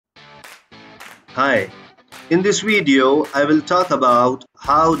Hi, in this video I will talk about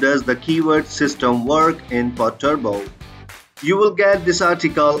how does the keyword system work in PODTurbo. You will get this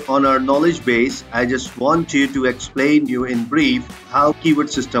article on our knowledge base. I just want you to explain you in brief how keyword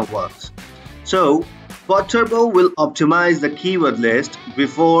system works. So, PODTurbo will optimize the keyword list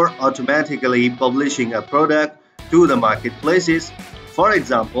before automatically publishing a product to the marketplaces. For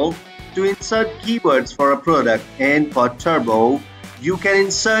example, to insert keywords for a product in PODTurbo, you can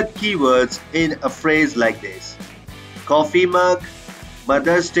insert keywords in a phrase like this: coffee mug,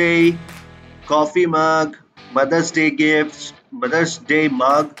 Mother's Day, coffee mug, Mother's Day gifts, Mother's Day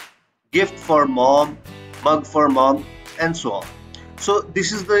mug, gift for mom, and so on. So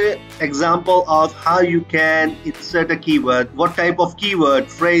this is the example of how you can insert a keyword, what type of keyword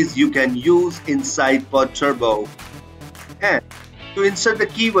phrase you can use inside PODTurbo. And to insert the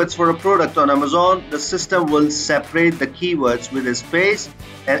keywords for a product on Amazon, the system will separate the keywords with a space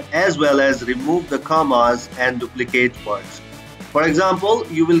and as well as remove the commas and duplicate words. For example,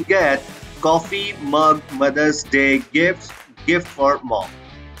 you will get coffee mug Mother's Day gifts, gift for mom.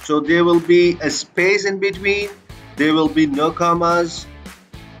 So there will be a space in between, there will be no commas.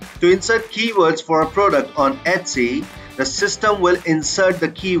 To insert keywords for a product on Etsy, the system will insert the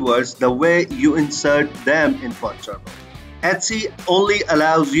keywords the way you insert them in PODTurbo. Etsy only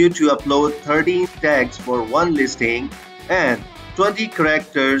allows you to upload 13 tags for one listing and 20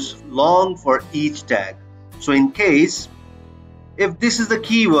 characters long for each tag. So in case, if this is the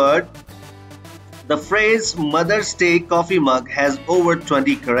keyword, the phrase Mother's Day coffee mug has over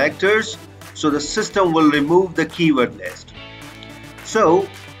 20 characters, so the system will remove the keyword list. So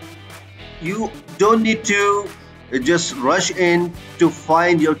you don't need to just rush in to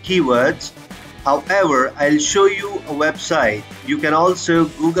find your keywords. However, I'll show you a website. You can also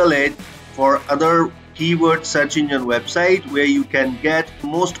Google it for other keyword search engine website where you can get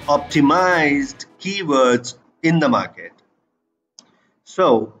most optimized keywords in the market.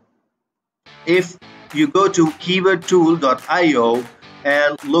 So if you go to keywordtool.io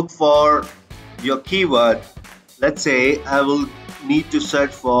and look for your keyword, let's say I will need to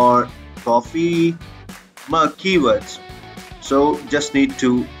search for coffee mug keywords. So just need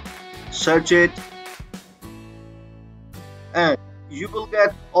to search it and you will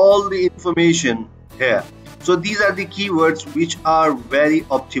get all the information here. So these are the keywords which are very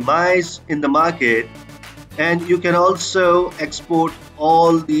optimized in the market, and you can also export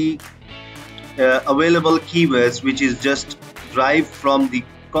all the available keywords which is just derived from the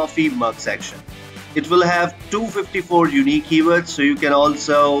coffee mug section. It will have 254 unique keywords, so you can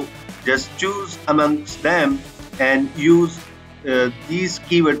also just choose amongst them and use these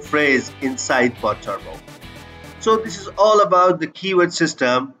keyword phrase inside PODTurbo. So this is all about the keyword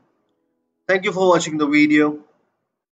system. Thank you for watching the video.